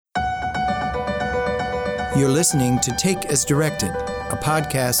You're listening to Take as Directed, a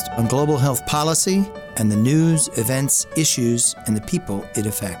podcast on global health policy and the news, events, issues, and the people it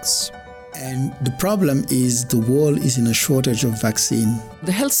affects. And the problem is the world is in a shortage of vaccine.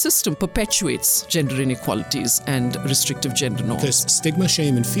 The health system perpetuates gender inequalities and restrictive gender norms. This stigma,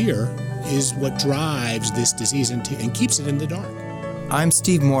 shame, and fear is what drives this disease and keeps it in the dark. I'm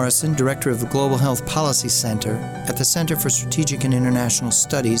Steve Morrison, Director of the Global Health Policy Center at the Center for Strategic and International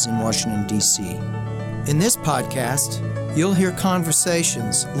Studies in Washington, D.C. In this podcast, you'll hear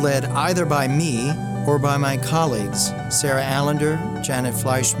conversations led either by me or by my colleagues, Sarah Allender, Janet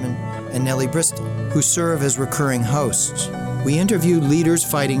Fleischman, and Nellie Bristol, who serve as recurring hosts. We interview leaders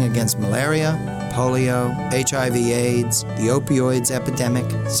fighting against malaria, polio, HIV/AIDS, the opioids epidemic,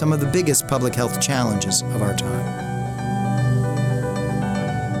 some of the biggest public health challenges of our time.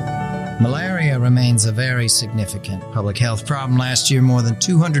 Malaria remains a very significant public health problem. Last year, more than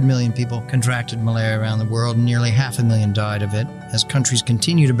 200 million people contracted malaria around the world, and nearly 500,000 died of it. As countries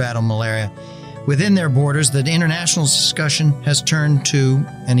continue to battle malaria within their borders, the international discussion has turned to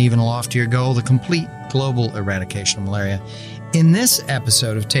an even loftier goal, the complete global eradication of malaria. In this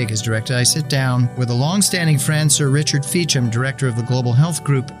episode of Take as Directed, I sit down with a long-standing friend, Sir Richard Feacham, Director of the Global Health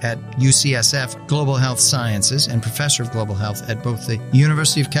Group at UCSF Global Health Sciences and Professor of Global Health at both the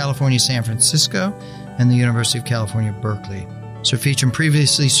University of California, San Francisco and the University of California, Berkeley. Sir Feacham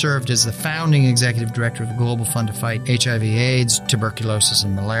previously served as the founding executive director of the Global Fund to Fight HIV/AIDS, tuberculosis,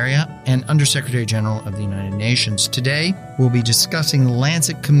 and malaria, and Undersecretary General of the United Nations. Today, we'll be discussing the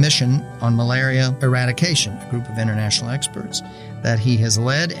Lancet Commission on Malaria Eradication, a group of international experts that he has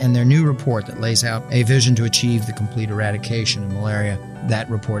led, and their new report that lays out a vision to achieve the complete eradication of malaria. That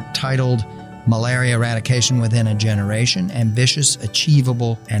report, titled Malaria Eradication Within a Generation: Ambitious,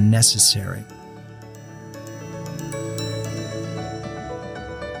 Achievable, and Necessary.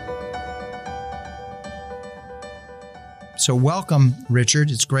 So welcome, Richard.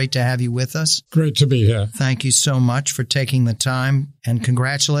 It's great to have you with us. Great to be here. Thank you so much for taking the time, and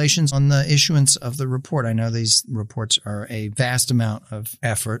congratulations on the issuance of the report. I know these reports are a vast amount of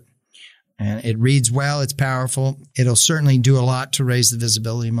effort, and it reads well. It's powerful. It'll certainly do a lot to raise the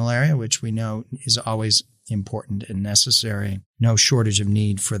visibility of malaria, which we know is always important and necessary. No shortage of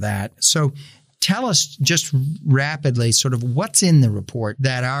need for that. So tell us just rapidly sort of what's in the report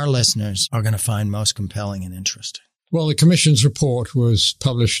that our listeners are going to find most compelling and interesting. Well, the Commission's report was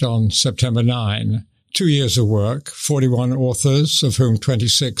published on September 9. 2 years of work, 41 authors, of whom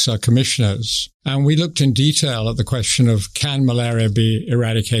 26 are commissioners. And we looked in detail at the question of, can malaria be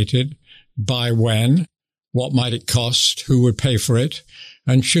eradicated? By when? What might it cost? Who would pay for it?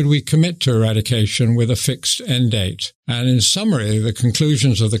 And should we commit to eradication with a fixed end date? And in summary, the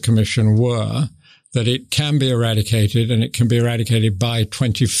conclusions of the Commission were that it can be eradicated, and it can be eradicated by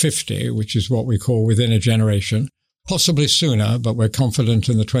 2050, which is what we call within a generation. Possibly sooner, but we're confident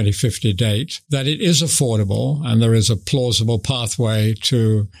in the 2050 date, that it is affordable and there is a plausible pathway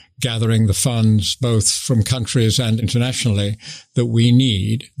to gathering the funds both from countries and internationally that we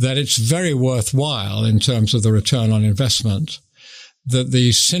need, that it's very worthwhile in terms of the return on investment, that the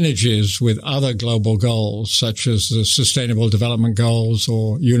synergies with other global goals, such as the Sustainable Development Goals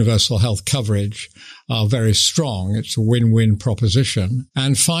or universal health coverage, are very strong. It's a win-win proposition.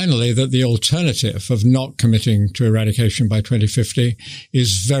 And finally, that the alternative of not committing to eradication by 2050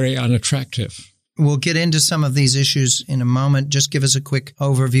 is very unattractive. We'll get into some of these issues in a moment. Just give us a quick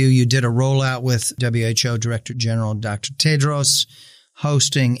overview. You did a rollout with WHO Director General Dr. Tedros,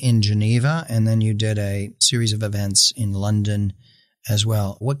 hosting in Geneva, and then you did a series of events in London as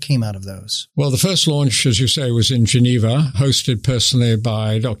well. What came out of those? Well, the first launch, as you say, was in Geneva, hosted personally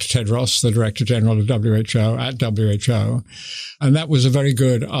by Dr. Tedros, the Director General of WHO at WHO. And that was a very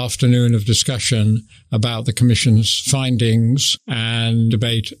good afternoon of discussion about the Commission's findings and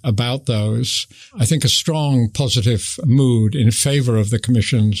debate about those. I think a strong positive mood in favor of the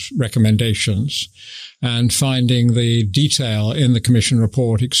Commission's recommendations, and finding the detail in the Commission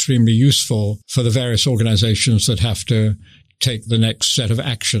report extremely useful for the various organizations that have to take the next set of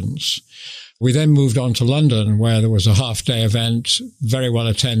actions. We then moved on to London, where there was a half-day event, very well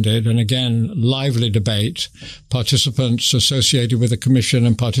attended, and again, lively debate, participants associated with the Commission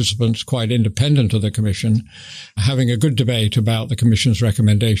and participants quite independent of the Commission, having a good debate about the Commission's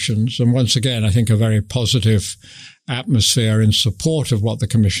recommendations. And once again, I think a very positive atmosphere in support of what the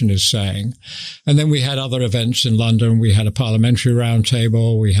Commission is saying. And then we had other events in London. We had a parliamentary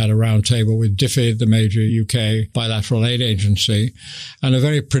roundtable. We had a roundtable with DFID, the major UK bilateral aid agency, and a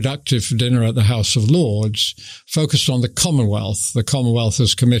very productive dinner at the House of Lords focused on the Commonwealth. The Commonwealth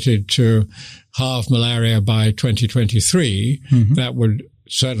has committed to halve malaria by 2023. Mm-hmm. That would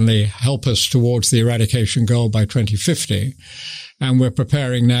certainly help us towards the eradication goal by 2050. And we're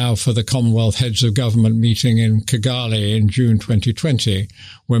preparing now for the Commonwealth Heads of Government meeting in Kigali in June 2020,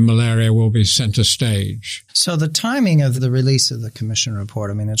 when malaria will be center stage. So the timing of the release of the Commission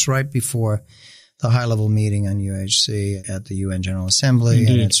report, I mean, it's right before the high-level meeting on UHC at the UN General Assembly,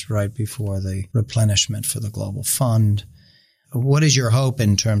 Indeed. and it's right before the replenishment for the Global Fund. What is your hope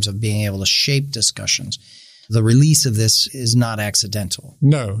in terms of being able to shape discussions? The release of this is not accidental.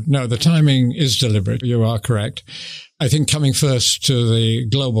 No, the timing is deliberate. You are correct. I think coming first to the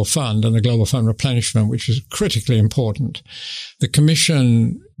Global Fund and the Global Fund replenishment, which is critically important. The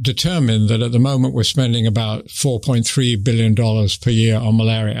Commission determined that at the moment we're spending about $4.3 billion per year on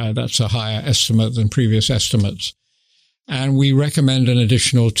malaria. That's a higher estimate than previous estimates. And we recommend an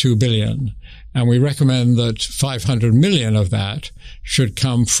additional $2 billion. And we recommend that $500 million of that should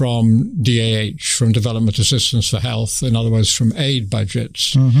come from DAH, from Development Assistance for Health, in other words, from aid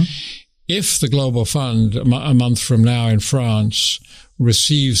budgets. Mm-hmm. If the Global Fund, a month from now in France,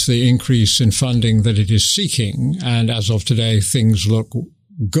 receives the increase in funding that it is seeking, and as of today, things look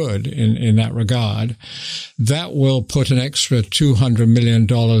good in that regard, that will put an extra $200 million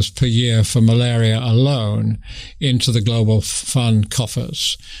per year for malaria alone into the Global Fund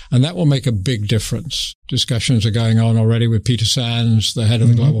coffers. And that will make a big difference. Discussions are going on already with Peter Sands, the head of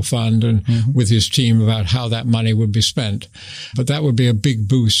the Global Fund, and with his team about how that money would be spent. But that would be a big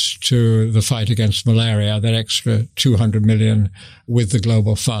boost to the fight against malaria, that extra $200 million with the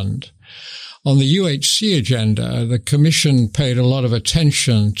Global Fund. On the UHC agenda, the Commission paid a lot of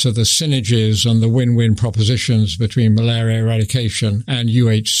attention to the synergies and the win-win propositions between malaria eradication and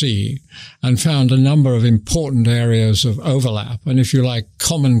UHC, and found a number of important areas of overlap and, if you like,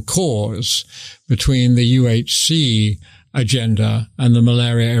 common cause between the UHC agenda and the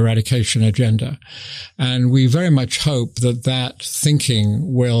malaria eradication agenda. And we very much hope that that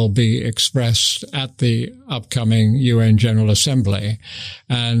thinking will be expressed at the upcoming UN General Assembly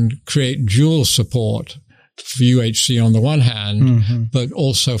and create dual support for UHC on the one hand, but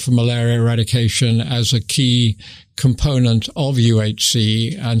also for malaria eradication as a key component of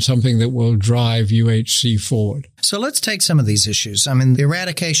UHC and something that will drive UHC forward. So let's take some of these issues. I mean, the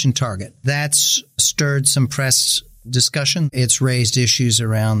eradication target, that's stirred some press discussion. It's raised issues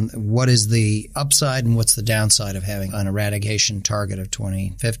around what is the upside and what's the downside of having an eradication target of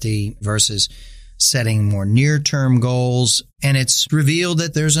 2050 versus setting more near-term goals. And it's revealed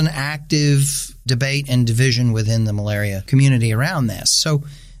that there's an active debate and division within the malaria community around this. So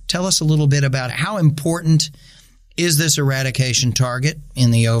tell us a little bit about how important is this eradication target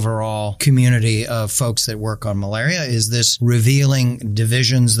in the overall community of folks that work on malaria? Is this revealing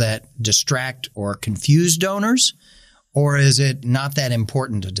divisions that distract or confuse donors? Or is it not that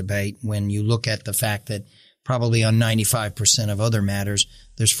important a debate when you look at the fact that probably on 95% of other matters,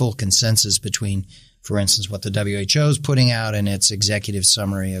 there's full consensus between, for instance, what the WHO is putting out in its executive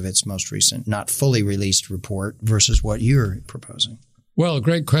summary of its most recent, not fully released report versus what you're proposing? Well,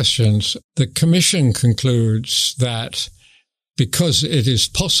 great questions. The Commission concludes that because it is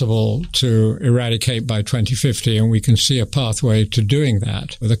possible to eradicate by 2050, and we can see a pathway to doing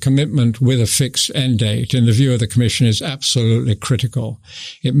that, the commitment with a fixed end date, in the view of the Commission, is absolutely critical.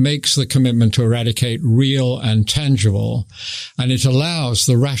 It makes the commitment to eradicate real and tangible, and it allows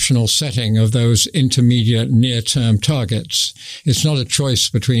the rational setting of those intermediate near-term targets. It's not a choice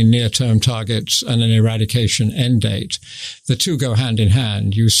between near-term targets and an eradication end date. The two go hand in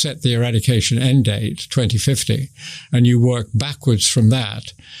hand. You set the eradication end date, 2050, and you work backwards from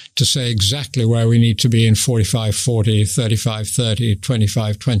that to say exactly where we need to be in 45-40, 35-30,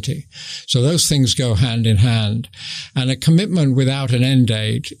 25-20. So those things go hand in hand. And a commitment without an end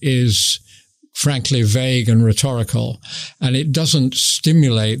date is frankly vague and rhetorical, and it doesn't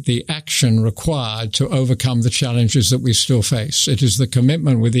stimulate the action required to overcome the challenges that we still face. It is the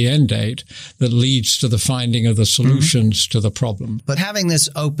commitment with the end date that leads to the finding of the solutions to the problem. But having this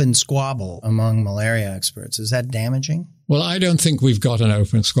open squabble among malaria experts, is that damaging? Well, I don't think we've got an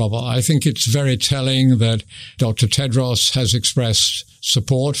open squabble. I think it's very telling that Dr. Tedros has expressed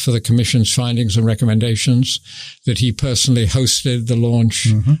support for the Commission's findings and recommendations, that he personally hosted the launch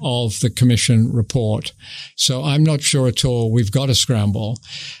of the Commission report. So I'm not sure at all we've got a scramble.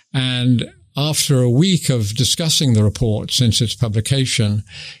 And after a week of discussing the report since its publication,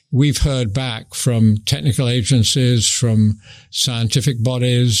 we've heard back from technical agencies, from scientific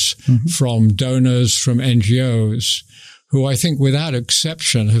bodies, from donors, from NGOs, who I think without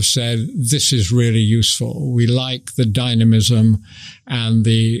exception have said, this is really useful. We like the dynamism and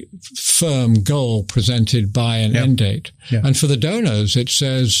the firm goal presented by an end date. And for the donors, it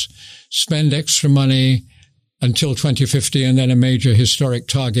says, spend extra money until 2050, and then a major historic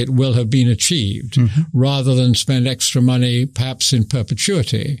target will have been achieved, rather than spend extra money perhaps in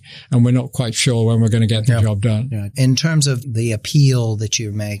perpetuity, and we're not quite sure when we're going to get the job done. Yeah. In terms of the appeal that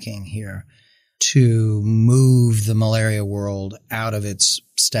you're making here to move the malaria world out of its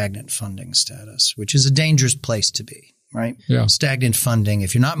stagnant funding status, which is a dangerous place to be, right? Yeah. Stagnant funding.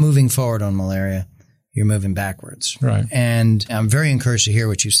 If you're not moving forward on malaria, you're moving backwards. Right. And I'm very encouraged to hear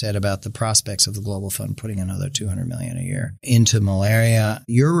what you said about the prospects of the Global Fund putting another $200 million a year into malaria.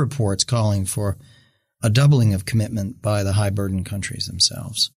 Your report's calling for a doubling of commitment by the high burden countries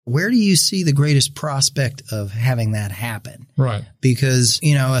themselves. Where do you see the greatest prospect of having that happen? Right. Because,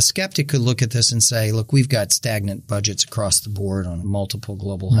 a skeptic could look at this and say, look, we've got stagnant budgets across the board on multiple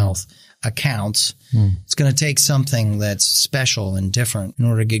global health accounts. It's going to take something that's special and different in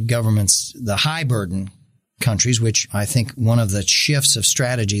order to get governments, the high burden countries, which I think one of the shifts of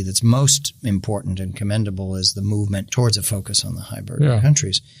strategy that's most important and commendable is the movement towards a focus on the high burden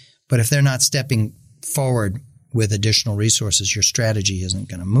countries. But if they're not stepping forward with additional resources, your strategy isn't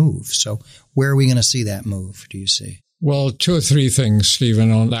going to move. So where are we going to see that move, do you see? Well, two or three things,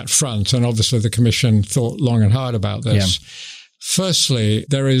 Stephen, on that front. And obviously the Commission thought long and hard about this. Yeah. Firstly,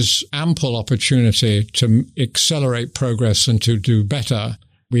 there is ample opportunity to accelerate progress and to do better.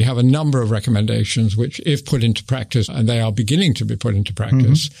 We have a number of recommendations which, if put into practice, and they are beginning to be put into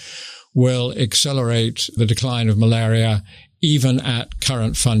practice, will accelerate the decline of malaria even at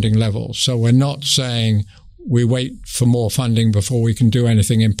current funding levels. So we're not saying we wait for more funding before we can do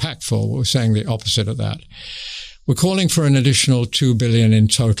anything impactful. We're saying the opposite of that. We're calling for an additional $2 billion in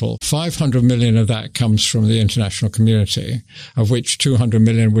total. $500 million of that comes from the international community, of which $200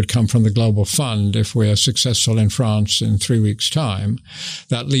 million would come from the Global Fund if we are successful in France in 3 weeks' time.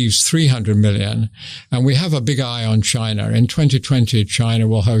 That leaves $300 million. And we have a big eye on China. In 2020, China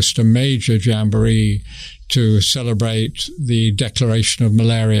will host a major jamboree to celebrate the declaration of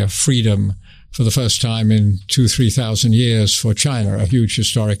malaria freedom for the first time in 2,000-3,000 years for China, a huge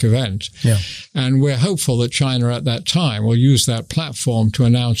historic event. Yeah. And we're hopeful that China at that time will use that platform to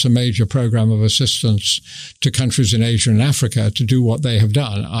announce a major program of assistance to countries in Asia and Africa to do what they have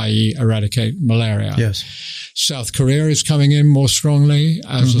done, i.e. eradicate malaria. Yes. South Korea is coming in more strongly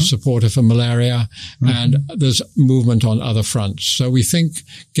as a supporter for malaria, and there's movement on other fronts. So we think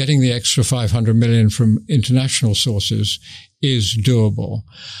getting the extra $500 million from international sources is doable.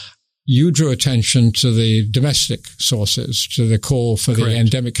 You drew attention to the domestic sources, to the call for the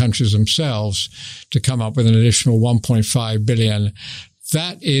endemic countries themselves to come up with an additional $1.5 billion.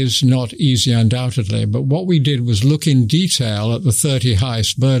 That is not easy, undoubtedly. But what we did was look in detail at the 30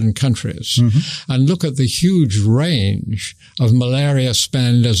 highest burden countries and look at the huge range of malaria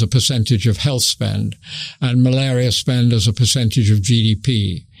spend as a percentage of health spend and malaria spend as a percentage of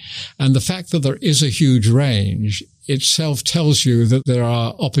GDP. And the fact that there is a huge range itself tells you that there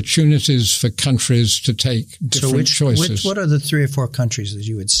are opportunities for countries to take different choices. What are the 3 or 4 countries that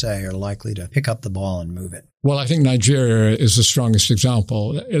you would say are likely to pick up the ball and move it? Well, I think Nigeria is the strongest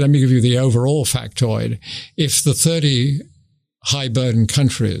example. Let me give you the overall factoid. If the 30 high burden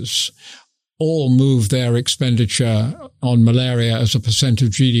countries all move their expenditure on malaria as a percent of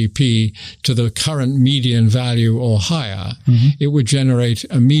GDP to the current median value or higher, it would generate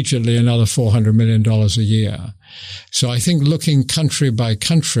immediately another $400 million a year. So I think looking country by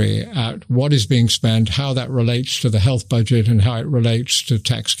country at what is being spent, how that relates to the health budget and how it relates to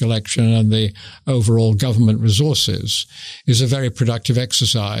tax collection and the overall government resources is a very productive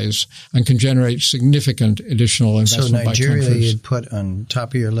exercise and can generate significant additional investment by countries. So Nigeria you'd put on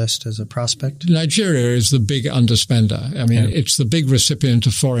top of your list as a prospect? Nigeria is the big underspender. I mean, it's the big recipient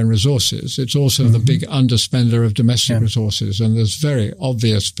of foreign resources. It's also the big underspender of domestic resources, and there's very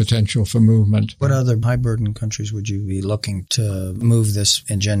obvious potential for movement. What other high burden countries would you be looking to move this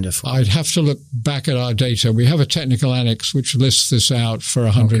agenda for? I'd have to look back at our data. We have a technical annex which lists this out for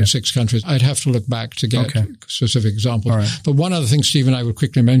 106 countries. I'd have to look back to get specific examples. Right. But one other thing, Stephen, I would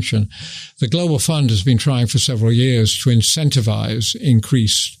quickly mention, the Global Fund has been trying for several years to incentivize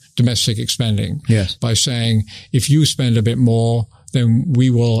increased domestic expending by saying, if you spend a bit more, then we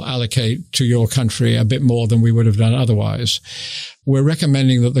will allocate to your country a bit more than we would have done otherwise. We're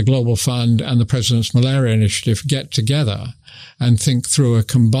recommending that the Global Fund and the President's Malaria Initiative get together and think through a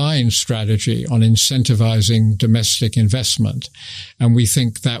combined strategy on incentivizing domestic investment. And we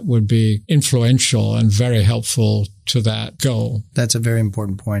think that would be influential and very helpful to that goal. That's a very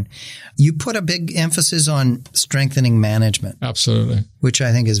important point. You put a big emphasis on strengthening management. Absolutely. Which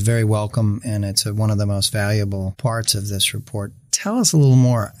I think is very welcome, and it's one of the most valuable parts of this report. Tell us a little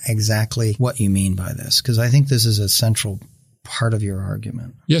more exactly what you mean by this, because I think this is a central part of your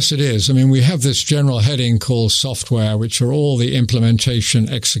argument. Yes, it is. I mean, we have this general heading called software, which are all the implementation,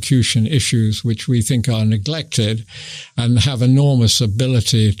 execution issues which we think are neglected and have enormous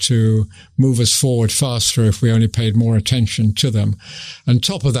ability to move us forward faster if we only paid more attention to them. And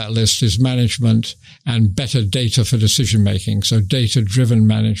top of that list is management and better data for decision making, so data-driven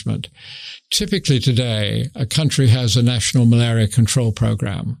management. Typically today, a country has a national malaria control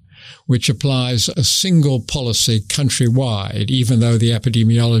program, which applies a single policy countrywide, even though the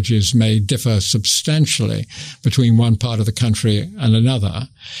epidemiologies may differ substantially between one part of the country and another,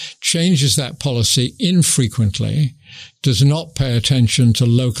 changes that policy infrequently, does not pay attention to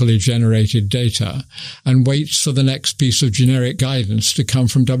locally generated data, and waits for the next piece of generic guidance to come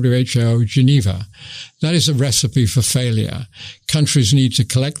from WHO Geneva. That is a recipe for failure. Countries need to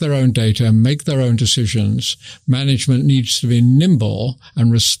collect their own data, make their own decisions. Management needs to be nimble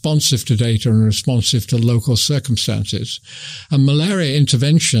and responsive to data and responsive to local circumstances. And malaria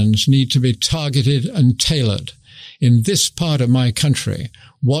interventions need to be targeted and tailored. In this part of my country,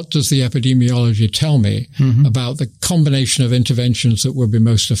 what does the epidemiology tell me about the combination of interventions that would be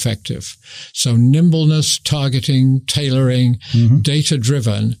most effective? So nimbleness, targeting, tailoring,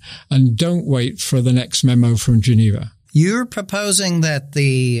 data-driven, and don't wait for the next memo from Geneva. You're proposing that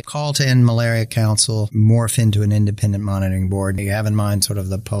the Call to End Malaria Council morph into an independent monitoring board. You have in mind sort of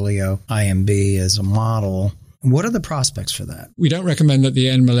the polio IMB as a model. What are the prospects for that? We don't recommend that the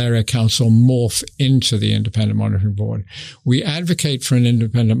End Malaria Council morph into the Independent Monitoring Board. We advocate for an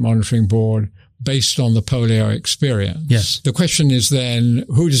Independent Monitoring Board based on the polio experience. Yes. The question is then,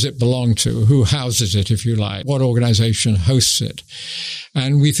 who does it belong to? Who houses it, if you like? What organization hosts it?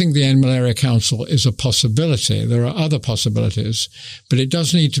 And we think the End Malaria Council is a possibility. There are other possibilities, but it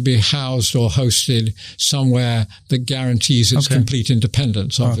does need to be housed or hosted somewhere that guarantees its complete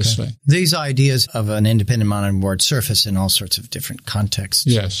independence, obviously. Okay. These ideas of an independent monitoring board surface in all sorts of different contexts.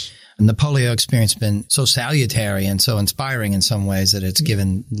 Yes. And the polio experience has been so salutary and so inspiring in some ways that it's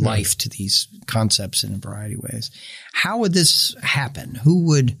given life to these concepts in a variety of ways. How would this happen? Who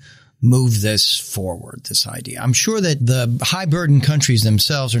would move this forward, this idea? I'm sure that the high-burden countries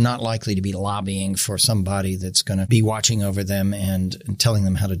themselves are not likely to be lobbying for somebody that's going to be watching over them and telling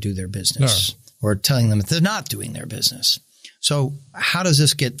them how to do their business or telling them that they're not doing their business. So how does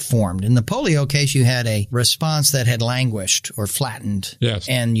this get formed? In the polio case, you had a response that had languished or flattened. Yes.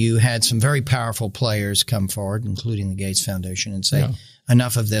 And you had some very powerful players come forward, including the Gates Foundation, and say,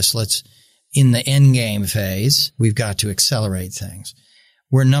 enough of this. Let's, in the end game phase, we've got to accelerate things.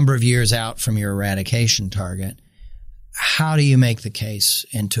 We're a number of years out from your eradication target. How do you make the case,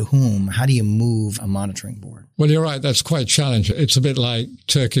 and to whom? How do you move a monitoring board? Well, you're right. That's quite challenging. It's a bit like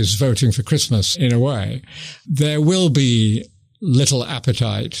Turkeys voting for Christmas in a way. There will be little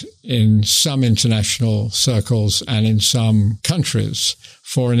appetite in some international circles and in some countries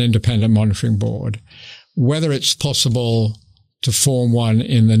for an independent monitoring board. Whether it's possible to form one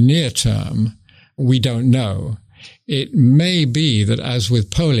in the near term, we don't know. It may be that, as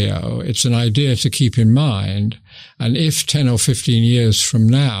with polio, it's an idea to keep in mind. And if 10 or 15 years from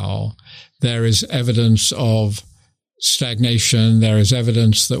now, there is evidence of stagnation, there is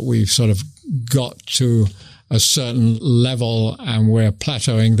evidence that we've sort of got to a certain level and we're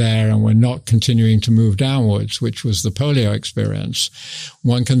plateauing there and we're not continuing to move downwards, which was the polio experience,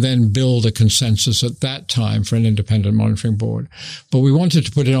 one can then build a consensus at that time for an independent monitoring board. But we wanted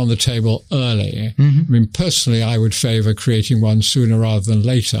to put it on the table early. I mean, personally, I would favor creating one sooner rather than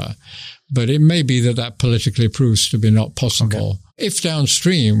later. But it may be that that politically proves to be not possible. Okay. If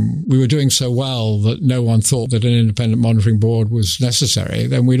downstream we were doing so well that no one thought that an independent monitoring board was necessary,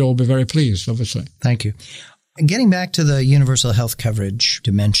 then we'd all be very pleased, obviously. Thank you. Getting back to the universal health coverage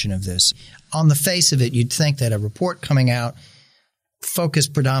dimension of this, on the face of it, you'd think that a report coming out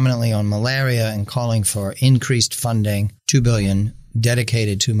focused predominantly on malaria and calling for increased funding, $2 billion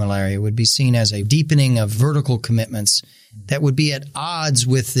dedicated to malaria, would be seen as a deepening of vertical commitments that would be at odds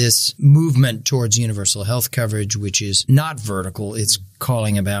with this movement towards universal health coverage, which is not vertical. It's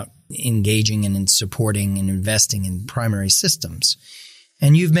calling about engaging and in supporting and investing in primary systems.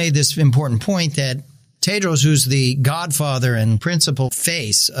 And you've made this important point that Tedros, who's the godfather and principal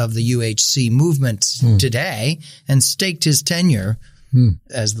face of the UHC movement today and staked his tenure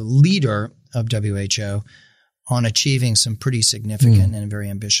as the leader of WHO on achieving some pretty significant and very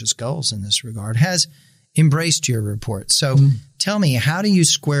ambitious goals in this regard, has embraced your report. So tell me, how do you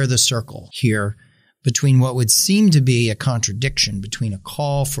square the circle here between what would seem to be a contradiction between a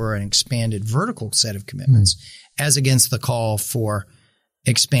call for an expanded vertical set of commitments as against the call for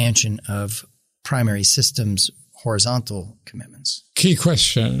expansion of primary systems horizontal commitments? Key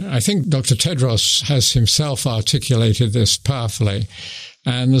question. I think Dr. Tedros has himself articulated this powerfully.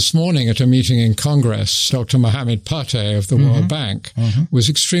 And this morning at a meeting in Congress, Dr. Mohamed Pateh of the World Bank was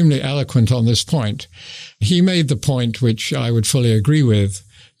extremely eloquent on this point. He made the point, which I would fully agree with,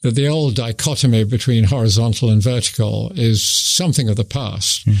 that the old dichotomy between horizontal and vertical is something of the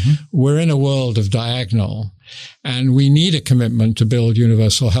past. We're in a world of diagonal, and we need a commitment to build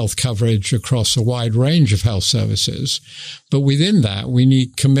universal health coverage across a wide range of health services. But within that, we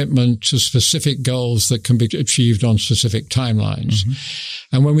need commitment to specific goals that can be achieved on specific timelines.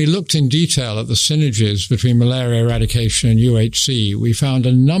 And when we looked in detail at the synergies between malaria eradication and UHC, we found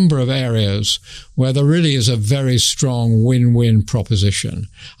a number of areas where there really is a very strong win-win proposition.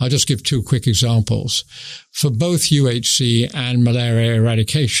 I'll just give two quick examples. For both UHC and malaria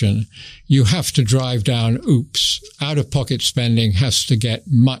eradication, you have to drive down OOPS. Out-of-pocket spending has to get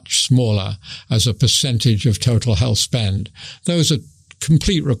much smaller as a percentage of total health spend. Those are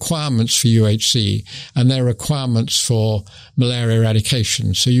complete requirements for UHC, and they're requirements for malaria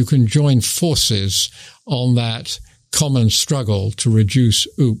eradication. So you can join forces on that common struggle to reduce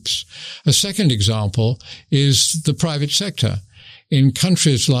OOPS. A second example is the private sector. In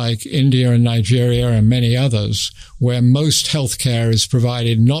countries like India and Nigeria and many others, where most healthcare is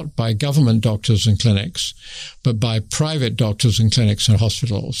provided not by government doctors and clinics, but by private doctors and clinics and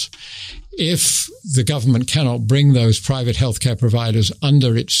hospitals, if the government cannot bring those private healthcare providers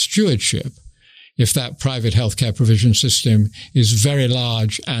under its stewardship, if that private healthcare provision system is very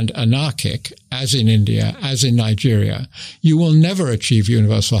large and anarchic, as in India, as in Nigeria, you will never achieve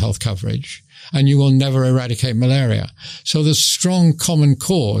universal health coverage, and you will never eradicate malaria. So there's strong common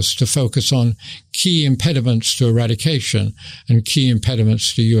cause to focus on key impediments to eradication and key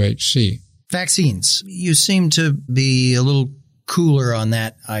impediments to UHC. Vaccines. You seem to be a little cooler on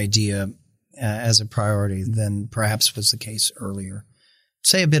that idea as a priority than perhaps was the case earlier.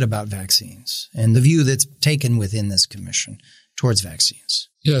 Say a bit about vaccines and the view that's taken within this commission towards vaccines.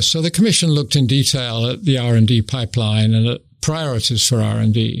 Yes, so the commission looked in detail at the R&D pipeline and at priorities for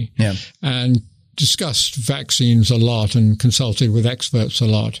R&D and discussed vaccines a lot and consulted with experts a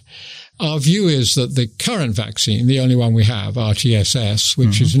lot. Our view is that the current vaccine, the only one we have, RTSS,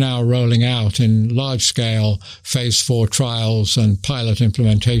 which is now rolling out in large-scale phase 4 trials and pilot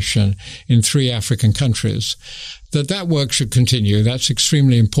implementation in 3 African countries, that work should continue. That's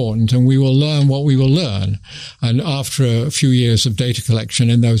extremely important, and we will learn what we will learn. And after a few years of data collection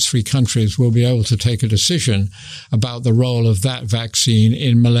in those 3 countries, we'll be able to take a decision about the role of that vaccine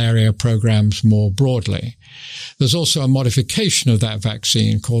in malaria programs more broadly. There's also a modification of that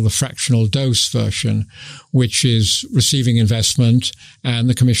vaccine called the fractional dose version, which is receiving investment, and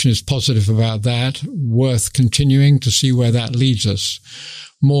the Commission is positive about that, worth continuing to see where that leads us.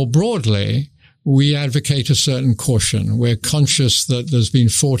 More broadly, we advocate a certain caution. We're conscious that there's been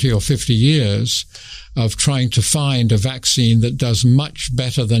 40 or 50 years of trying to find a vaccine that does much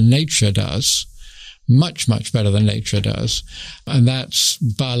better than nature does, much, much better than nature does. And that's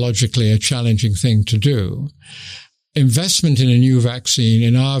biologically a challenging thing to do. Investment in a new vaccine,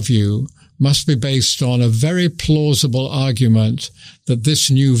 in our view, must be based on a very plausible argument that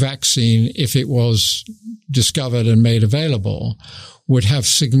this new vaccine, if it was discovered and made available, would have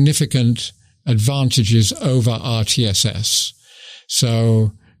significant advantages over RTSS.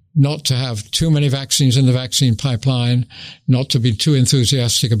 So not to have too many vaccines in the vaccine pipeline, not to be too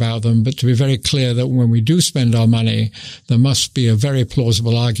enthusiastic about them, but to be very clear that when we do spend our money, there must be a very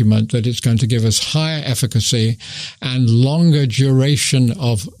plausible argument that it's going to give us higher efficacy and longer duration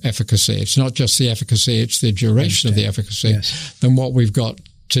of efficacy. It's not just the efficacy, it's the duration of the efficacy than what we've got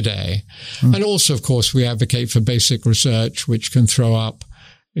today. And also, of course, we advocate for basic research, which can throw up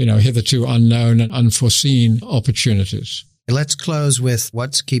hitherto unknown and unforeseen opportunities. Let's close with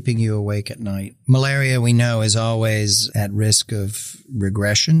what's keeping you awake at night. Malaria, we know, is always at risk of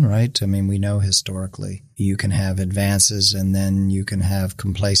regression, right? I mean, we know historically you can have advances and then you can have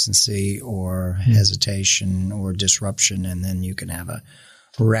complacency or hesitation or disruption, and then you can have a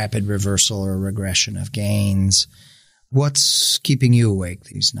rapid reversal or regression of gains. What's keeping you awake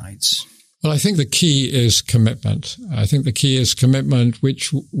these nights? Well, I think the key is commitment. I think the key is commitment,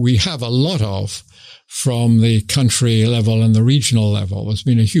 which we have a lot of from the country level and the regional level. There's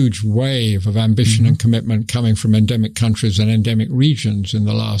been a huge wave of ambition and commitment coming from endemic countries and endemic regions in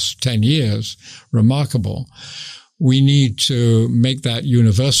the last 10 years. Remarkable. We need to make that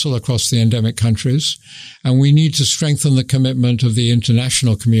universal across the endemic countries, and we need to strengthen the commitment of the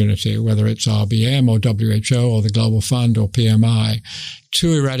international community, whether it's RBM or WHO or the Global Fund or PMI,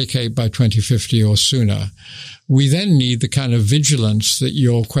 to eradicate by 2050 or sooner. We then need the kind of vigilance that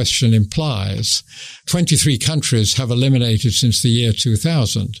your question implies. 23 countries have eliminated since the year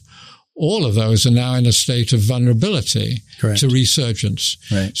 2000. All of those are now in a state of vulnerability to resurgence.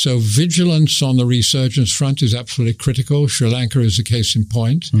 Right. So vigilance on the resurgence front is absolutely critical. Sri Lanka is a case in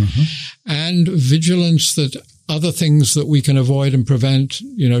point. And vigilance that other things that we can avoid and prevent,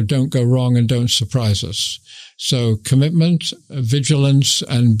 don't go wrong and don't surprise us. So commitment, vigilance,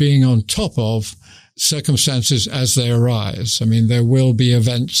 and being on top of circumstances as they arise. I mean, there will be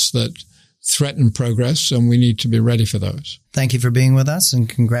events that threaten progress, and we need to be ready for those. Thank you for being with us, and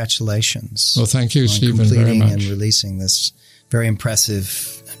congratulations. Well, thank you, Stephen, very completing much. and releasing this very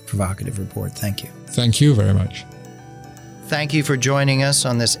impressive and provocative report. Thank you. Thank you very much. Thank you for joining us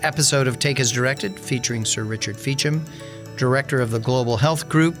on this episode of Take As Directed, featuring Sir Richard Feacham, Director of the Global Health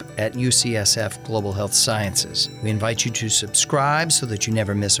Group at UCSF Global Health Sciences. We invite you to subscribe so that you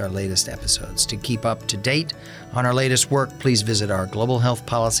never miss our latest episodes. To keep up to date on our latest work, please visit our Global Health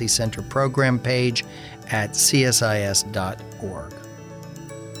Policy Center program page at csis.org.